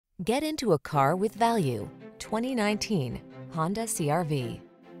Get into a car with value. 2019 Honda CR-V.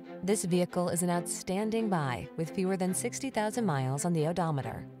 This vehicle is an outstanding buy with fewer than 60,000 miles on the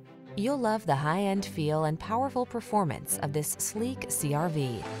odometer. You'll love the high-end feel and powerful performance of this sleek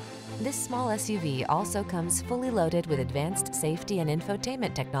CR-V. This small SUV also comes fully loaded with advanced safety and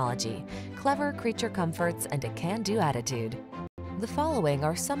infotainment technology, clever creature comforts, and a can-do attitude. The following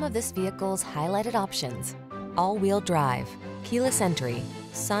are some of this vehicle's highlighted options: all-wheel drive, keyless entry,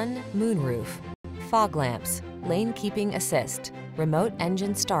 sun, moonroof, fog lamps, lane keeping assist, remote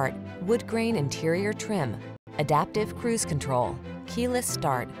engine start, wood grain interior trim, adaptive cruise control, keyless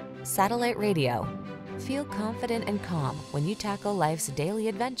start, satellite radio. Feel confident and calm when you tackle life's daily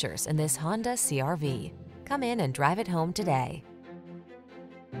adventures in this Honda CR-V. Come in and drive it home today.